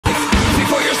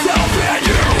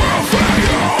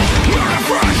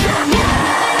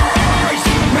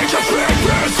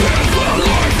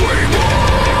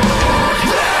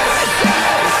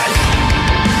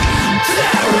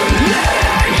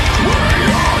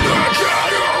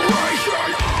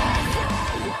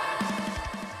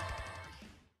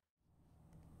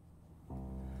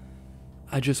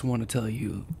just want to tell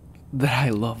you that I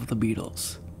love the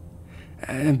Beatles.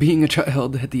 And being a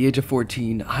child at the age of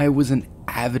 14, I was an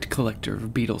avid collector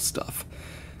of Beatles stuff.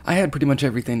 I had pretty much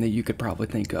everything that you could probably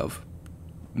think of.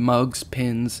 Mugs,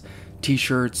 pins,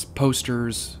 t-shirts,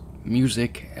 posters,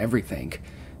 music, everything.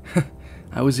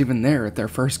 I was even there at their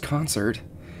first concert.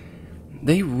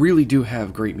 They really do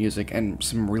have great music and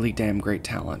some really damn great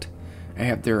talent. I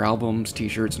have their albums,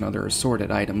 t-shirts, and other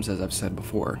assorted items, as I've said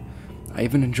before. I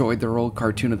even enjoyed their old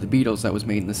cartoon of the Beatles that was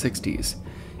made in the 60s,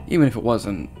 even if it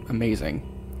wasn't amazing.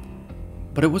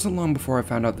 But it wasn't long before I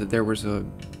found out that there was a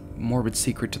morbid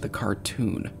secret to the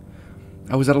cartoon.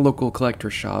 I was at a local collector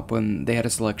shop when they had a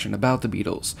selection about the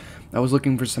Beatles. I was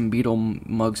looking for some Beatle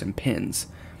mugs and pins.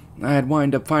 I had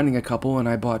wound up finding a couple, and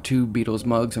I bought 2 Beatles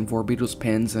mugs and 4 Beatles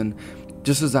pins, and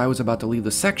just as I was about to leave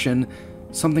the section,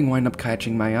 something wound up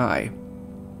catching my eye.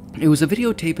 It was a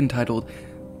videotape entitled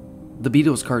The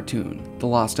Beatles Cartoon, The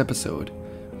Lost Episode,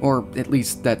 or at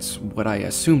least that's what I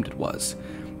assumed it was.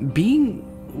 Being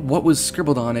what was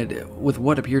scribbled on it with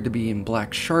what appeared to be in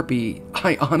black Sharpie,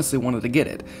 I honestly wanted to get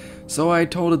it, so I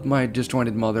told my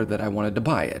disjointed mother that I wanted to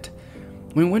buy it.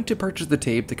 When we went to purchase the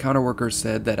tape, the counter worker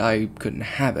said that I couldn't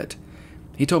have it.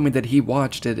 He told me that he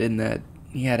watched it and that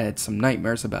he had had some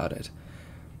nightmares about it.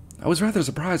 I was rather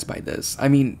surprised by this. I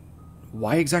mean,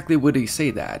 why exactly would he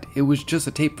say that? It was just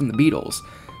a tape from the Beatles.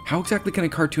 How exactly can a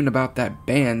cartoon about that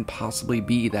band possibly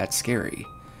be that scary?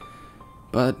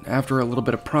 But after a little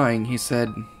bit of prying, he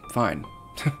said, "Fine.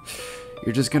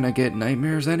 You're just gonna get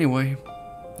nightmares anyway."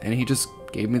 And he just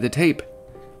gave me the tape.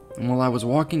 And while I was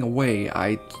walking away,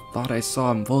 I thought I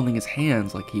saw him folding his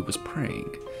hands like he was praying.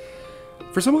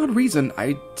 For some odd reason,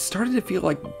 I started to feel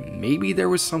like maybe there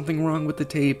was something wrong with the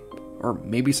tape, or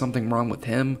maybe something wrong with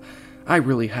him. I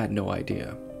really had no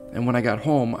idea. And when I got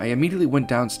home, I immediately went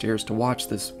downstairs to watch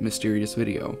this mysterious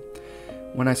video.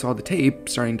 When I saw the tape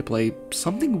starting to play,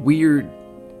 something weird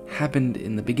happened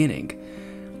in the beginning.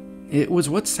 It was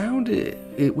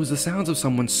the sounds of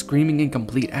someone screaming in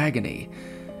complete agony.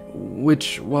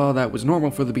 Which, while that was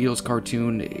normal for the Beatles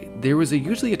cartoon, there was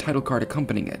usually a title card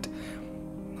accompanying it.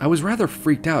 I was rather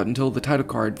freaked out until the title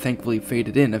card thankfully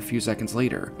faded in a few seconds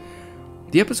later.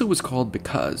 The episode was called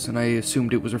Because, and I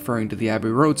assumed it was referring to the Abbey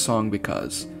Road song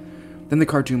Because. Then the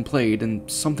cartoon played, and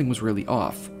something was really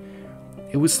off.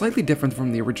 It was slightly different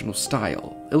from the original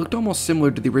style. It looked almost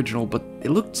similar to the original, but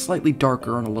it looked slightly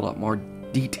darker and a lot more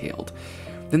detailed.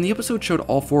 Then the episode showed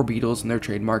all 4 Beatles and their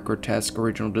trademark grotesque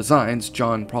original designs,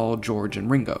 John, Paul, George,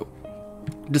 and Ringo.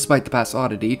 Despite the past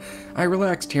oddity, I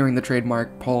relaxed hearing the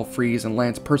trademark Paul Frees and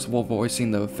Lance Percival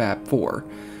voicing the Fab Four.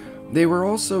 They were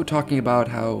also talking about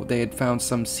how they had found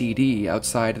some CD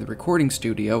outside of the recording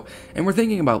studio and were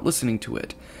thinking about listening to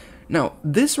it. Now,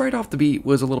 this right off the beat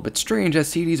was a little bit strange, as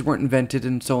CDs weren't invented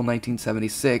until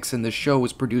 1976 and the show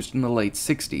was produced in the late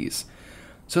 60s.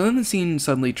 So then the scene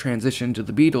suddenly transitioned to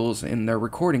the Beatles in their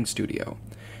recording studio.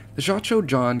 The shot showed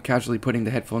John casually putting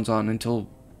the headphones on until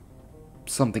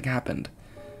something happened.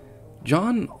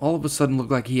 John all of a sudden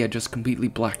looked like he had just completely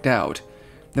blacked out.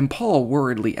 Then Paul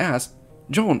worriedly asked,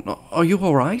 "John, are you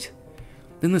alright?"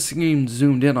 Then the screen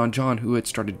zoomed in on John, who had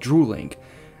started drooling.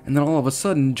 And then all of a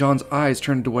sudden, John's eyes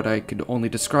turned to what I could only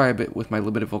describe it with my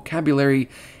limited vocabulary,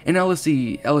 an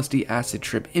LSD acid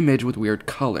trip image with weird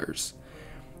colors.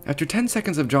 After 10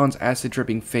 seconds of John's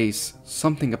acid-dripping face,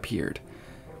 something appeared.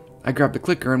 I grabbed the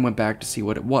clicker and went back to see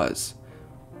what it was.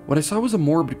 What I saw was a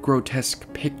morbid,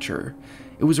 grotesque picture.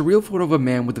 It was a real photo of a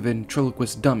man with a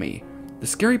ventriloquist dummy. The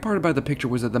scary part about the picture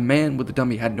was that the man with the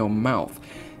dummy had no mouth.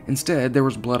 Instead, there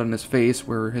was blood on his face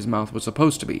where his mouth was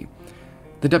supposed to be.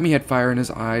 The dummy had fire in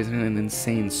his eyes and an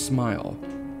insane smile.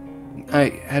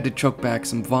 I had to choke back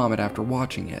some vomit after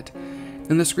watching it.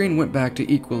 Then the screen went back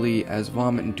to equally as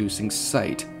vomit-inducing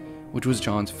sight, which was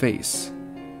John's face.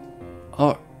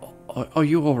 Are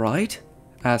you alright?"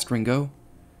 asked Ringo.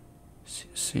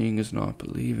 Seeing is not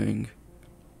believing.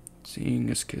 Seeing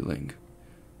is killing,"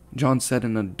 John said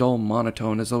in a dull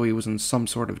monotone as though he was in some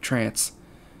sort of trance.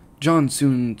 John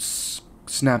soon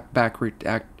snapped back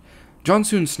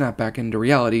into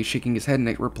reality, shaking his head,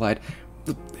 and replied,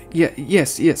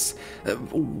 Yes.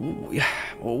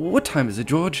 What time is it,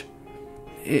 George?"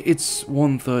 It's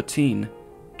 1:13,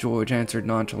 George answered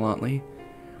nonchalantly.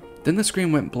 Then the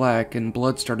screen went black and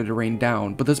blood started to rain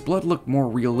down, but this blood looked more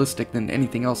realistic than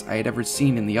anything else I had ever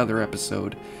seen in the other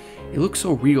episode. It looked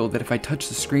so real that if I touched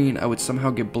the screen, I would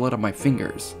somehow get blood on my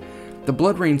fingers. The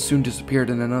blood rain soon disappeared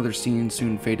and another scene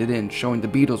soon faded in, showing the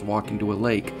Beatles walking to a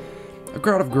lake. A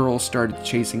crowd of girls started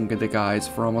chasing the guys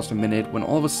for almost a minute when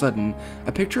all of a sudden,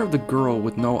 a picture of the girl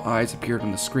with no eyes appeared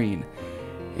on the screen.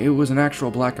 It was an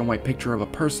actual black and white picture of a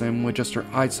person with just her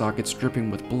eye sockets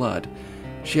dripping with blood.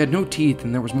 She had no teeth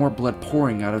and there was more blood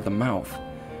pouring out of the mouth.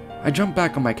 I jumped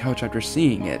back on my couch after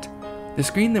seeing it. The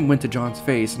screen then went to John's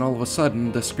face, and all of a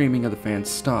sudden, the screaming of the fans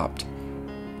stopped.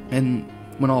 And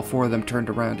when all four of them turned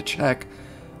around to check,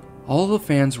 all the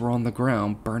fans were on the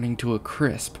ground, burning to a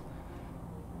crisp.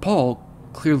 Paul,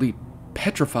 clearly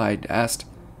petrified, asked,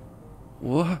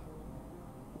 What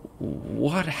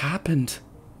happened?"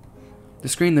 The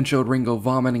screen then showed Ringo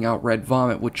vomiting out red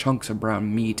vomit with chunks of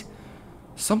brown meat.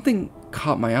 Something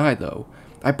caught my eye, though.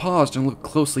 I paused and looked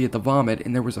closely at the vomit,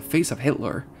 and there was a face of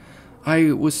Hitler.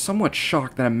 I was somewhat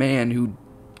shocked that a man who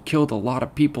killed a lot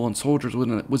of people and soldiers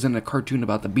was in a cartoon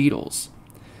about the Beatles.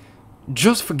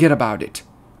 "Just forget about it,"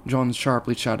 John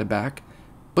sharply shouted back.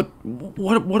 "But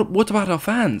what about our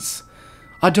fans?"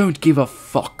 "I don't give a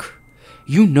fuck.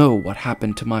 You know what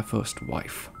happened to my first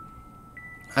wife."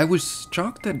 I was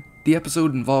shocked that the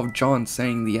episode involved John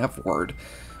saying the F word,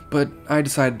 but I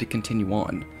decided to continue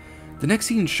on. The next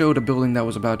scene showed a building that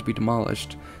was about to be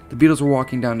demolished. The Beatles were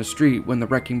walking down the street when the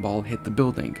wrecking ball hit the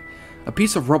building. A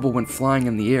piece of rubble went flying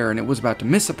in the air, and it was about to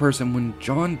miss a person when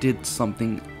John did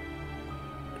something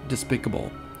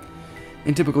despicable.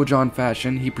 In typical John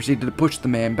fashion, he proceeded to push the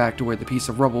man back to where the piece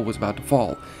of rubble was about to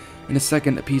fall. In a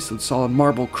second, a piece of solid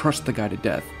marble crushed the guy to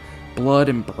death. Blood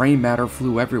and brain matter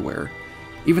flew everywhere.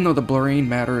 Even though the brain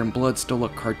matter and blood still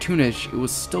looked cartoonish, it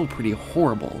was still pretty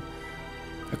horrible.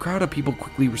 A crowd of people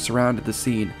quickly surrounded the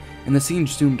scene, and the scene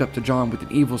zoomed up to John with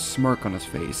an evil smirk on his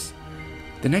face.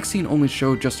 The next scene only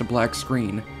showed just a black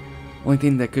screen. The only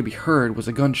thing that could be heard was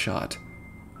a gunshot.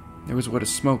 There was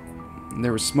smoke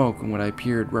and what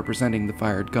appeared representing the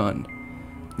fired gun.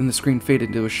 Then the screen faded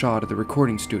into a shot of the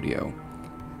recording studio.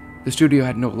 The studio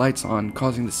had no lights on,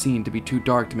 causing the scene to be too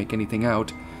dark to make anything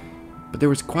out, but there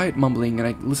was quiet mumbling, and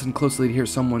I listened closely to hear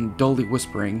someone dully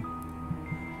whispering,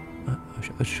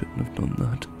 I shouldn't have done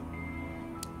that.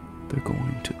 They're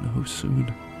going to know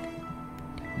soon."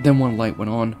 Then one light went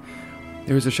on.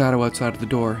 There was a shadow outside of the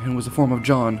door, and it was the form of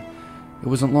John. It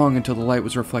wasn't long until the light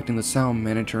was reflecting the sound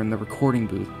manager in the recording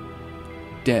booth.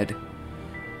 Dead.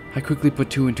 I quickly put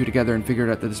two and two together and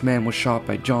figured out that this man was shot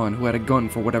by John, who had a gun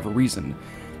for whatever reason.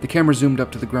 The camera zoomed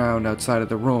up to the ground outside of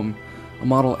the room. A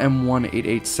model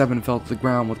M1887 fell to the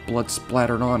ground with blood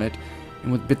splattered on it,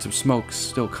 and with bits of smoke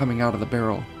still coming out of the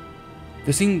barrel.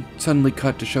 The scene suddenly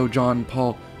cut to show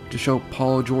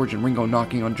Paul, George, and Ringo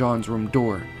knocking on John's room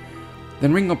door.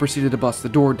 Then Ringo proceeded to bust the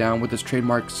door down with his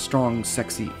trademark strong,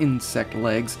 sexy insect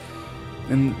legs,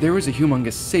 and there was a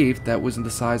humongous safe that was in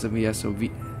the size of an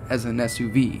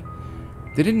SUV.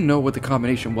 They didn't know what the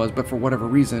combination was, but for whatever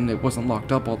reason, it wasn't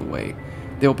locked up all the way.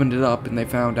 They opened it up, and they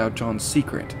found out John's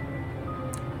secret.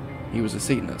 He was a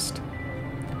Satanist.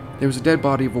 There was a dead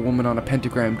body of a woman on a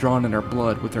pentagram drawn in her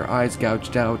blood, with her eyes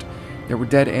gouged out. There were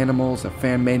dead animals, a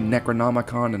fan-made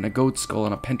Necronomicon, and a goat skull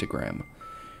on a pentagram.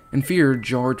 In fear,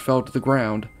 George fell to the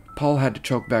ground. Paul had to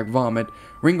choke back vomit.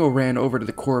 Ringo ran over to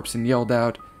the corpse and yelled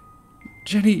out,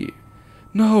 "Jenny,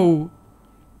 no!"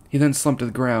 He then slumped to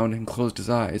the ground and closed his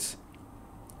eyes.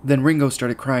 Then Ringo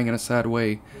started crying in a sad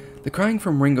way. The crying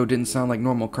from Ringo didn't sound like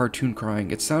normal cartoon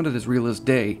crying. It sounded as real as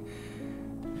day.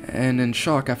 And in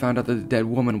shock, I found out that the dead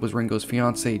woman was Ringo's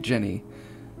fiancée, Jenny.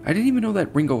 I didn't even know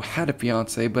that Ringo had a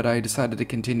fiancée, but I decided to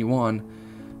continue on.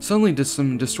 Suddenly,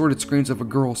 some distorted screams of a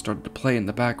girl started to play in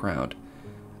the background.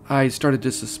 I started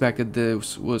to suspect that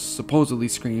this was supposedly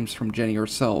screams from Jenny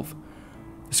herself.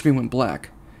 The screen went black,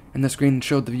 and the screen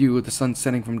showed the view of the sun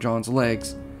setting from John's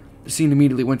legs. The scene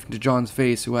immediately went to John's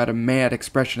face, who had a mad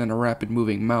expression and a rapid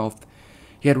moving mouth.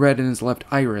 He had red in his left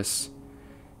iris.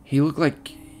 He looked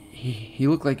like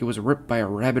it was ripped by a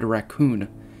rabid raccoon.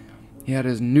 He had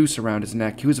his noose around his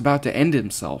neck. He was about to end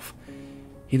himself.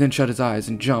 He then shut his eyes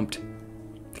and jumped.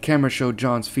 The camera showed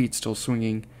John's feet still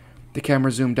swinging. The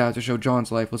camera zoomed out to show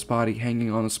John's lifeless body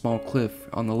hanging on a small cliff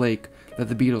on the lake that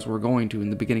the Beatles were going to in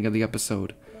the beginning of the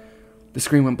episode. The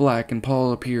screen went black, and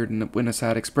Paul appeared in a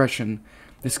sad expression.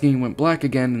 The screen went black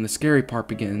again, and the scary part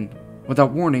began.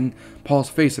 Without warning, Paul's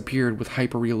face appeared with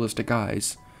hyper-realistic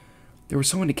eyes. There were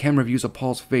so many camera views of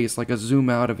Paul's face, like a zoom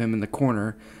out of him in the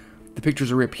corner. The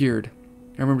pictures reappeared.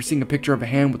 I remember seeing a picture of a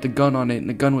hand with a gun on it, and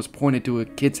the gun was pointed to a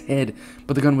kid's head,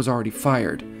 but the gun was already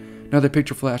fired. Another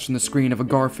picture flashed on the screen of a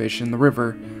garfish in the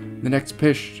river. The next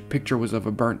picture was of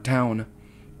a burnt town.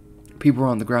 People were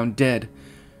on the ground dead.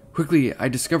 Quickly, I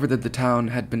discovered that the town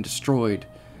had been destroyed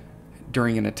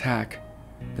during an attack.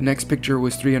 The next picture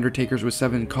was 3 undertakers with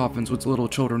 7 coffins with little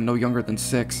children no younger than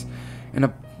 6,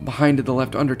 and behind the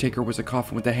left undertaker was a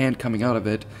coffin with a hand coming out of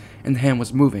it, and the hand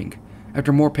was moving.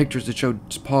 After more pictures, it showed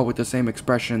Paul with the same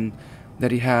expression,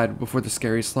 that he had before the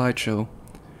scary slideshow.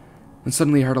 And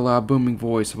suddenly I heard a loud booming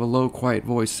voice of a low, quiet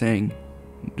voice saying,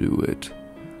 "Do it."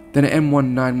 Then an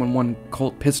M1911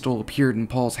 Colt pistol appeared in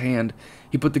Paul's hand.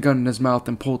 He put the gun in his mouth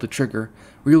and pulled the trigger.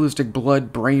 Realistic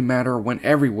blood, brain matter went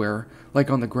everywhere, like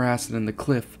on the grass and in the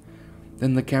cliff.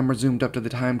 Then the camera zoomed up to the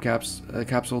time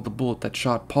capsule of the bullet that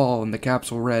shot Paul, and the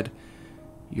capsule read,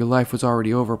 "Your life was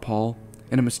already over, Paul,"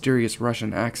 in a mysterious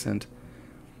Russian accent.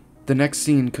 The next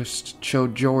scene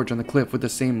showed George on the cliff with the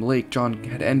same lake John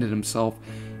had ended himself.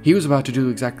 He was about to do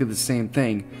exactly the same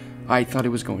thing. I thought he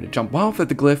was going to jump off at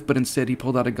the cliff, but instead he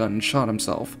pulled out a gun and shot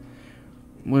himself.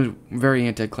 It was very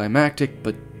anticlimactic,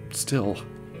 but still.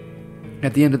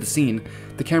 At the end of the scene,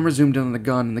 the camera zoomed in on the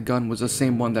gun, and the gun was the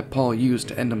same one that Paul used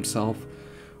to end himself.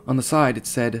 On the side, it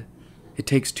said, "It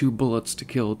takes 2 bullets to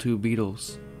kill 2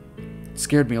 Beatles." It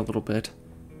scared me a little bit,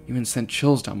 even sent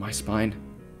chills down my spine.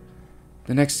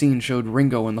 The next scene showed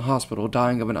Ringo in the hospital,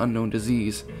 dying of an unknown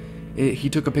disease. He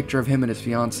took a picture of him and his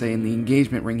fiancée and the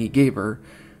engagement ring he gave her,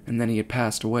 and then he had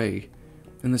passed away.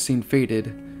 Then the scene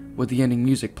faded, with the ending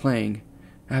music playing.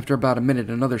 After about a minute,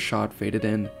 another shot faded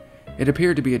in. It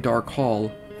appeared to be a dark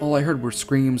hall. All I heard were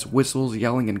screams, whistles,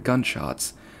 yelling, and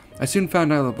gunshots. I soon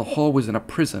found out that the hall was in a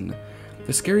prison.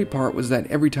 The scary part was that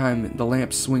every time the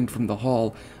lamp swinged from the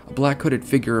hall, a black hooded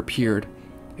figure appeared.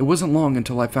 It wasn't long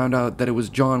until I found out that it was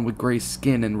John with gray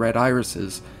skin and red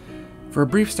irises. For a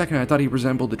brief second I thought he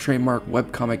resembled the trademark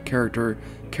webcomic character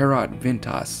Karat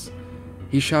Vintas.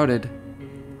 He shouted,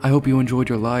 "I hope you enjoyed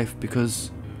your life,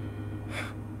 because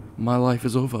my life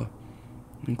is over,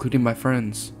 including my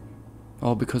friends,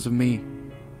 all because of me,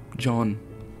 John."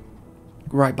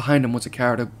 Right behind him was a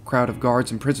crowd of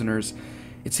guards and prisoners.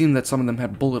 It seemed that some of them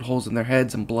had bullet holes in their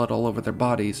heads and blood all over their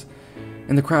bodies.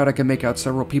 In the crowd I could make out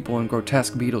several people in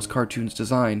grotesque Beatles cartoons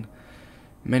design.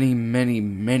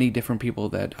 Many different people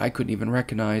that I couldn't even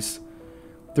recognize.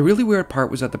 The really weird part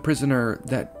was that the prisoner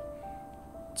that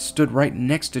stood right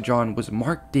next to John was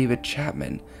Mark David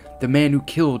Chapman, the man who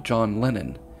killed John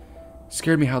Lennon. It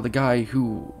scared me how the guy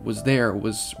who was there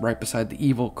was right beside the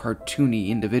evil, cartoony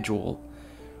individual.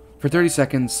 For 30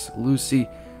 seconds,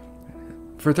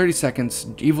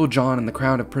 evil John and the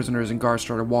crowd of prisoners and guards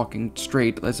started walking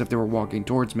straight as if they were walking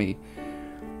towards me.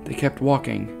 They kept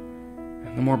walking,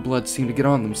 and the more blood seemed to get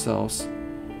on themselves.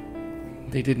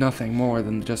 They did nothing more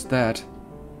than just that.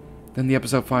 Then the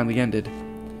episode finally ended.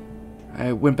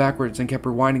 I went backwards and kept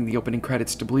rewinding the opening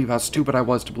credits to believe how stupid I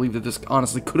was to believe that this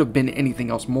honestly could have been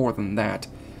anything else more than that.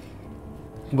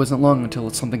 It wasn't long until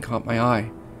something caught my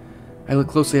eye. I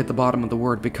looked closely at the bottom of the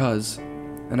word "because,"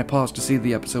 and I paused to see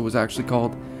the episode was actually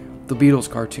called The Beatles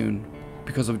Cartoon.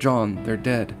 Because of John, they're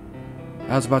dead.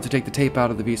 I was about to take the tape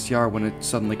out of the VCR when it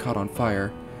suddenly caught on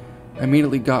fire. I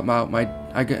immediately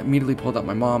pulled out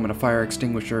my mom and a fire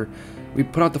extinguisher. We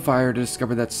put out the fire to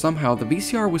discover that somehow the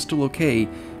VCR was still okay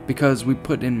because we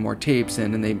put in more tapes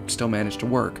in and they still managed to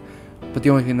work. But the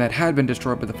only thing that had been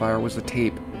destroyed by the fire was the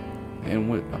tape.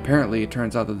 And apparently it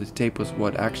turns out that the tape was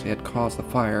what actually had caused the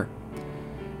fire.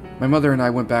 My mother and I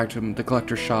went back to the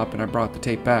collector's shop and I brought the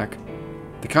tape back.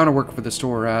 The counter worker for the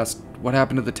store asked, "What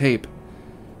happened to the tape?"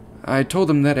 I told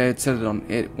him that I had set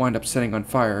it wound up setting on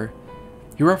fire.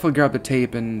 He roughly grabbed the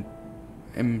tape and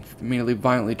immediately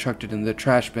violently chucked it in the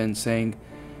trash bin, saying,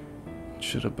 "It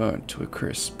should have burnt to a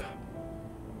crisp."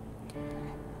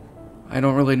 I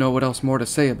don't really know what else more to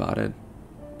say about it,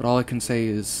 but all I can say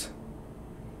is,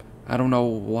 I don't know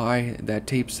why that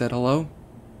tape said hello.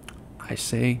 I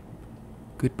say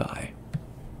goodbye.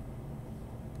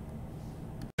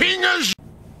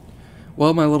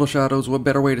 Well, my little shadows, what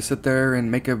better way to sit there and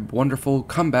make a wonderful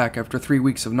comeback after 3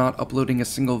 weeks of not uploading a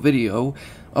single video,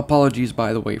 apologies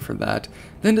by the way for that,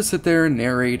 than to sit there and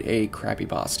narrate a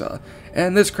creepypasta.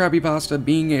 And this creepypasta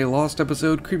being a lost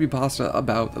episode creepypasta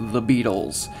about the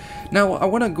Beatles. Now, I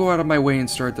want to go out of my way and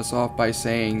start this off by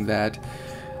saying that,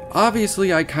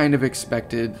 obviously I kind of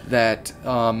expected that,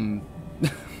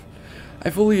 I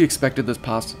fully expected this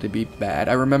pasta to be bad.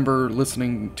 I remember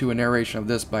listening to a narration of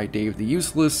this by Dave the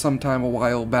Useless sometime a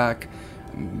while back,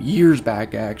 years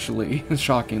back actually,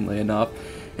 shockingly enough,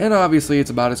 and obviously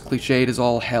it's about as cliched as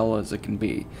all hell as it can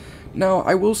be. Now,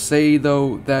 I will say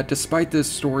though that despite this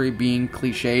story being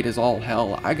cliched as all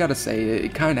hell, I gotta say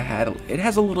it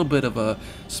has a little bit of a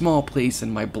small place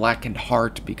in my blackened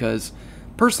heart because,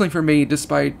 personally for me,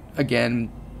 despite, again,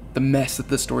 the mess that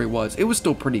this story was, it was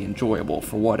still pretty enjoyable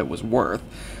for what it was worth,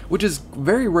 which is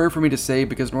very rare for me to say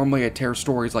because normally I tear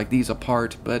stories like these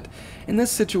apart, but in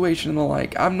this situation,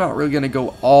 I'm not really going to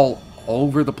go all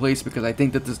over the place because I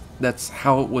think that that's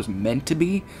how it was meant to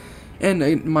be, and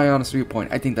in my honest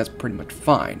viewpoint, I think that's pretty much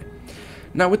fine.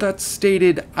 Now, with that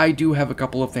stated, I do have a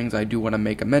couple of things I do want to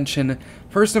make a mention.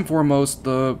 First and foremost,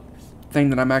 the thing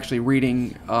that I'm actually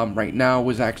reading right now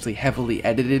was actually heavily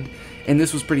edited, and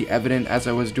this was pretty evident as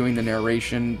I was doing the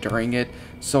narration during it,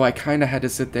 so I kind of had to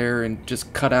sit there and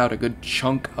just cut out a good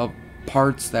chunk of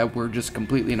parts that were just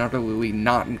completely and utterly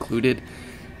not included.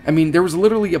 I mean, there was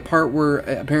literally a part where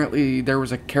apparently there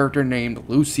was a character named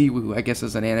Lucy, who I guess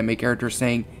is an anime character,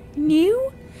 saying,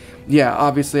 "New?" Yeah,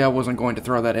 obviously I wasn't going to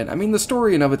throw that in. I mean, the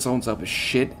story in of its own self is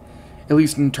shit, at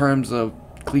least in terms of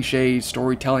cliche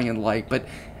storytelling and like, but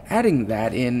adding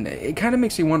that in, it kind of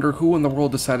makes me wonder who in the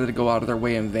world decided to go out of their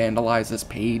way and vandalize this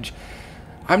page.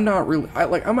 I'm not really, I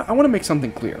want to make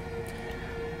something clear.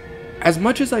 As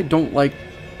much as I don't like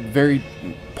very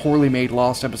poorly made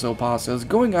Lost episode pastas,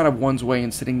 going out of one's way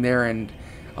and sitting there and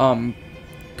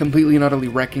completely and utterly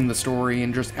wrecking the story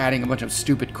and just adding a bunch of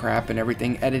stupid crap and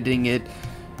everything, editing it,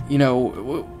 you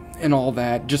know, and all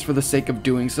that, just for the sake of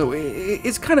doing so,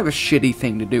 it's kind of a shitty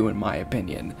thing to do, in my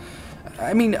opinion.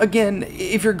 I mean, again,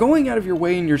 if you're going out of your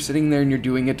way and you're sitting there and you're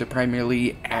doing it to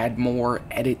primarily add more,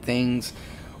 edit things,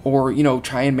 or, you know,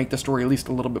 try and make the story at least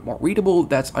a little bit more readable,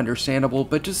 that's understandable,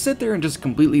 but just sit there and just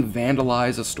completely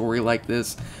vandalize a story like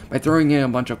this by throwing in a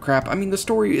bunch of crap. I mean, the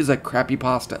story is a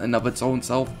creepypasta in of its own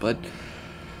self, but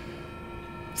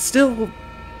still,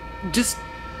 just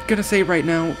gonna say right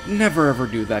now, never ever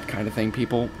do that kind of thing,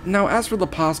 people. Now, as for the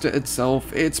pasta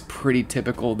itself, it's pretty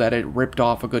typical that it ripped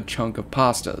off a good chunk of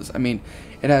pastas. I mean,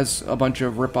 it has a bunch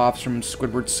of rip-offs from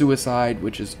Squidward's Suicide,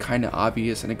 which is kind of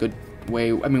obvious in a good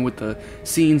way. I mean, with the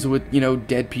scenes with, you know,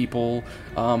 dead people,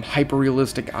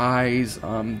 hyper-realistic eyes,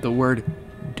 the word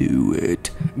 "do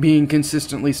it" being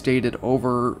consistently stated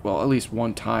over, well, at least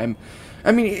one time.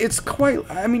 I mean, it's quite,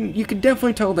 I mean, you can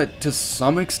definitely tell that to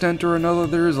some extent or another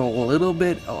there's a little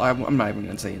bit, I'm not even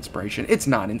going to say inspiration, it's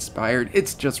not inspired,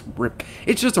 it's just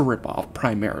a rip-off,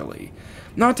 primarily.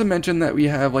 Not to mention that we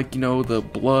have, like, you know, the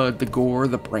blood, the gore,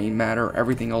 the brain matter,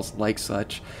 everything else like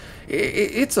such.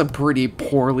 It's a pretty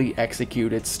poorly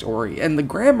executed story, and the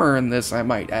grammar in this, I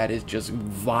might add, is just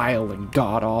vile and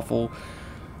god-awful.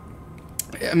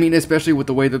 I mean, especially with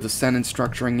the way that the sentence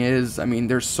structuring is. I mean,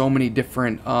 there's so many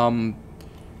different,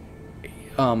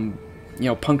 you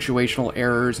know, punctuational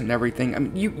errors and everything. I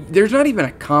mean, there's not even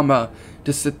a comma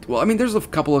to sit, well, I mean, there's a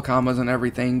couple of commas and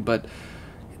everything, but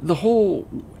the whole,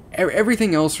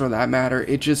 everything else for that matter,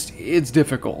 it's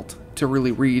difficult to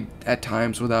really read at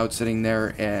times without sitting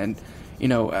there and, you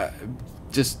know,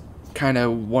 just kind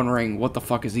of wondering what the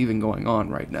fuck is even going on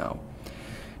right now.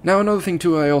 Now, another thing,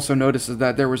 too, I also noticed is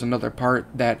that there was another part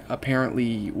that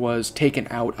apparently was taken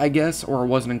out, I guess, or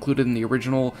wasn't included in the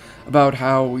original, about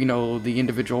how, you know, the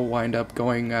individual wind up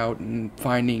going out and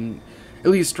finding, at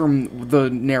least from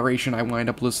the narration I wind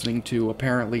up listening to,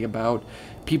 apparently, about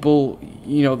people,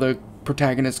 you know, the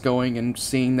protagonist going and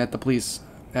seeing that the police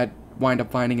had wind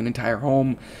up finding an entire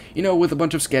home, you know, with a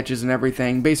bunch of sketches and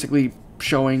everything, basically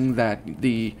showing that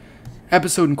the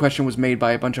episode in question was made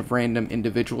by a bunch of random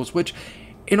individuals, which,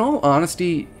 in all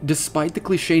honesty, despite the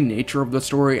cliche nature of the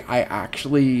story, I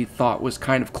actually thought was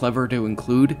kind of clever to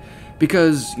include,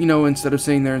 because, you know, instead of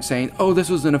sitting there and saying, oh, this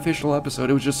was an official episode,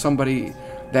 it was just somebody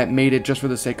that made it just for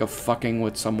the sake of fucking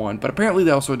with someone. But apparently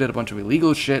they also did a bunch of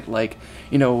illegal shit, like,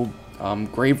 you know,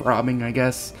 grave robbing, I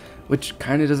guess, which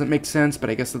kind of doesn't make sense, but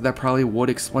I guess that probably would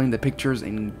explain the pictures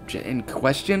in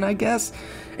question, I guess.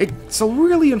 It's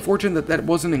really unfortunate that that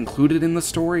wasn't included in the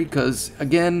story, because,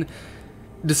 again,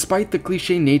 despite the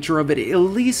cliche nature of it,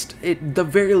 at the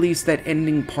very least, that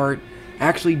ending part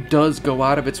actually does go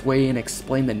out of its way and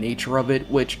explain the nature of it,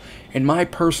 which, in my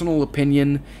personal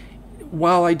opinion,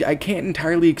 while I can't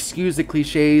entirely excuse the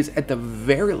cliches, at the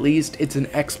very least, it's an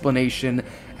explanation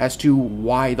as to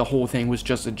why the whole thing was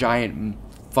just a giant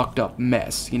fucked up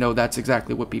mess. You know, that's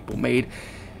exactly what people made.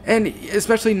 And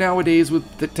especially nowadays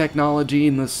with the technology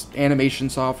and this animation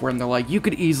software, and they're like, you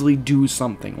could easily do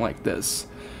something like this.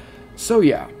 So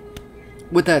yeah,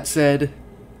 with that said,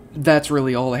 that's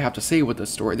really all I have to say with this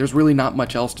story. There's really not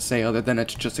much else to say other than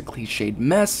it's just a cliched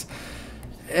mess.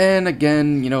 And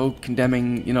again, you know,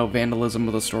 condemning, you know, vandalism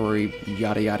of the story,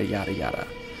 yada yada yada yada.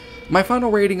 My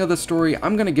final rating of the story,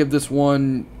 I'm going to give this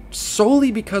one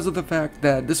solely because of the fact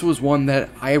that this was one that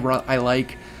I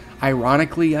like,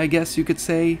 ironically, I guess you could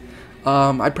say.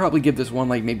 I'd probably give this one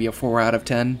like maybe a 4 out of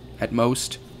 10 at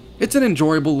most. It's an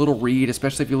enjoyable little read,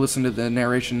 especially if you listen to the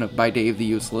narration by Dave the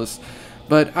Useless,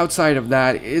 but outside of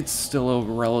that, it's still a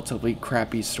relatively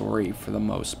crappy story for the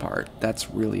most part.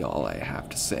 That's really all I have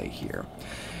to say here.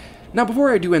 Now,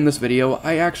 before I do end this video,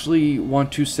 I actually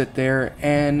want to sit there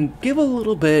and give a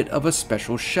little bit of a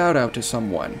special shout out to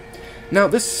someone. Now,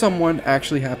 this someone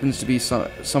actually happens to be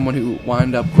someone who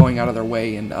wound up going out of their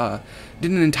way and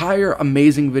did an entire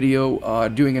amazing video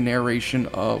doing a narration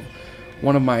of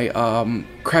one of my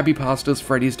Creepypastas,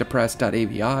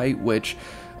 freddy'sdepressed.avi, which,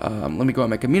 let me go on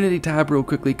my community tab real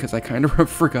quickly because I kind of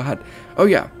forgot. Oh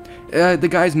yeah, the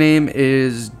guy's name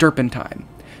is Derpentine.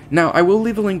 Now, I will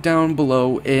leave a link down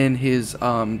below in his,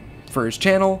 for his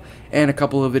channel, and a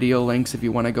couple of video links if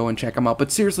you want to go and check him out. But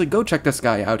seriously, go check this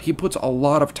guy out. He puts a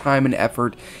lot of time and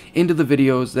effort into the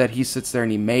videos that he sits there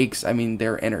and he makes. I mean,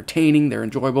 they're entertaining, they're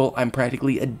enjoyable, I'm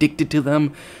practically addicted to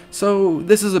them. So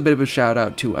this is a bit of a shout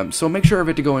out to him. So make sure of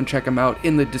it to go and check him out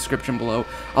in the description below.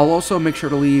 I'll also make sure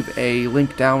to leave a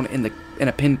link down in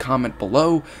a pinned comment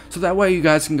below, so that way you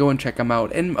guys can go and check him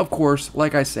out. And of course,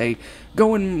 like I say,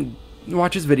 go and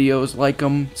watch his videos, like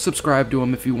him, subscribe to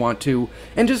him if you want to,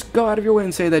 and just go out of your way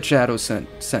and say that Shadow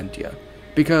sent you.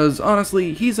 Because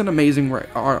honestly, he's an amazing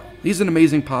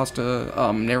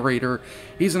pasta narrator.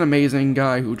 He's an amazing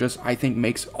guy who just, I think,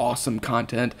 makes awesome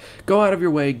content. Go out of your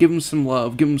way, give him some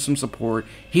love, give him some support.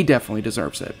 He definitely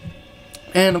deserves it.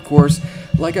 And of course,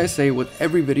 like I say with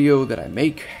every video that I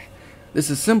make, this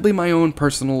is simply my own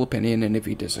personal opinion, and if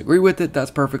you disagree with it,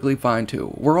 that's perfectly fine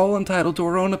too. We're all entitled to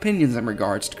our own opinions in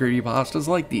regards to creepypastas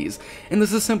like these, and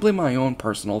this is simply my own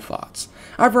personal thoughts.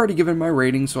 I've already given my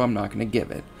rating, so I'm not going to give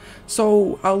it.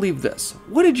 So, I'll leave this.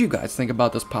 What did you guys think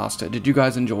about this pasta? Did you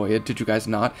guys enjoy it? Did you guys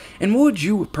not? And what would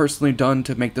you have personally done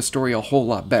to make the story a whole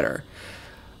lot better?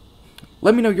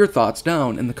 Let me know your thoughts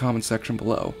down in the comment section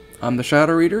below. I'm the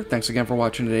Shadow Reader. Thanks again for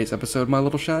watching today's episode of My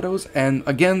Little Shadows, and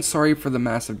again, sorry for the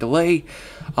massive delay.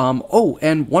 Oh,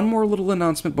 and one more little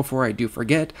announcement before I do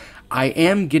forget. I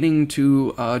am getting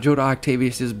to Joda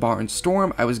Octavius'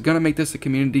 Barnstorm. I was gonna make this a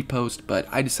community post, but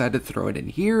I decided to throw it in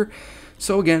here.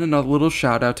 So again, another little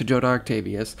shout out to Joda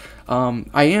Octavius.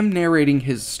 I am narrating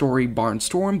his story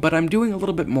Barnstorm, but I'm doing a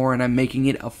little bit more, and I'm making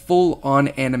it a full-on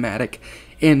animatic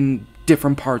in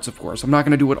different parts, of course. I'm not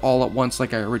going to do it all at once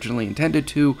like I originally intended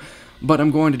to, but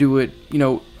I'm going to do it, you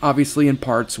know, obviously in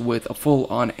parts with a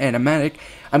full-on animatic.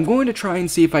 I'm going to try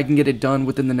and see if I can get it done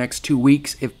within the next 2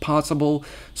 weeks, if possible,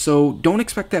 so don't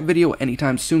expect that video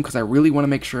anytime soon, because I really want to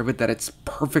make sure of it that it's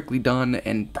perfectly done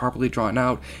and properly drawn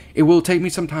out. It will take me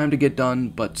some time to get done,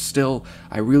 but still,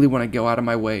 I really want to go out of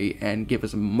my way and give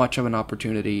as much of an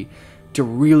opportunity to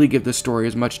really give this story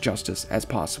as much justice as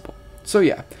possible. So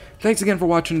yeah, thanks again for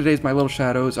watching today's My Little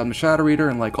Shadows. I'm the Shadow Reader,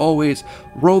 and like always,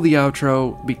 roll the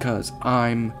outro, because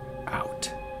I'm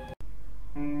out.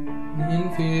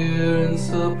 In fear and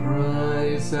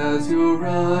surprise, as your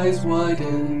eyes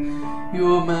widen,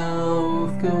 your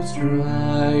mouth goes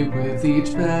dry with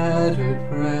each battered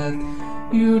breath.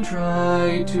 You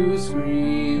try to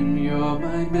scream, your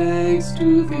mind begs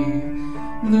to leave,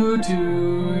 glued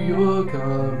to your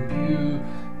computer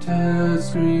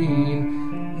screen.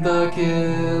 The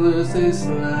killers they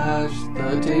slash,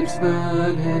 the tapes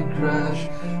burn and crash.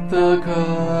 The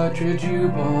cartridge you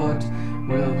bought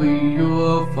will be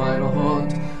your final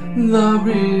haunt. The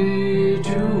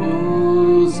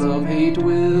rituals of hate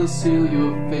will seal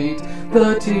your fate.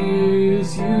 The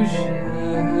tears you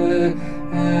shed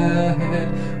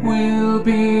will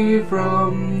be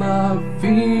from the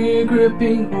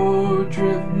fear-gripping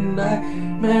horror-driven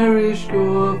nightmarish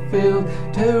gore-filled,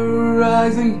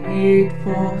 terrorizing,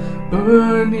 hateful,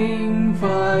 burning,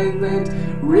 violent,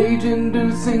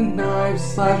 rage-inducing,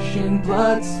 knife-slashing,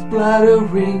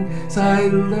 blood-splattering,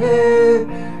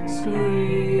 silent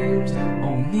screams.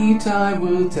 Only time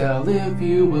will tell if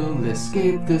you will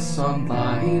escape this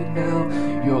online hell.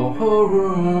 Your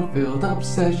horror-filled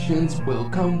obsessions will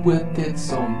come with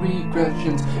its own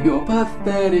regressions. Your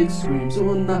pathetic screams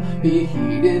will not be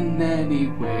heeded in any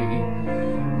way,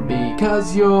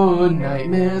 because your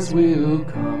nightmares will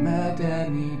come at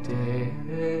any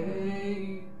day.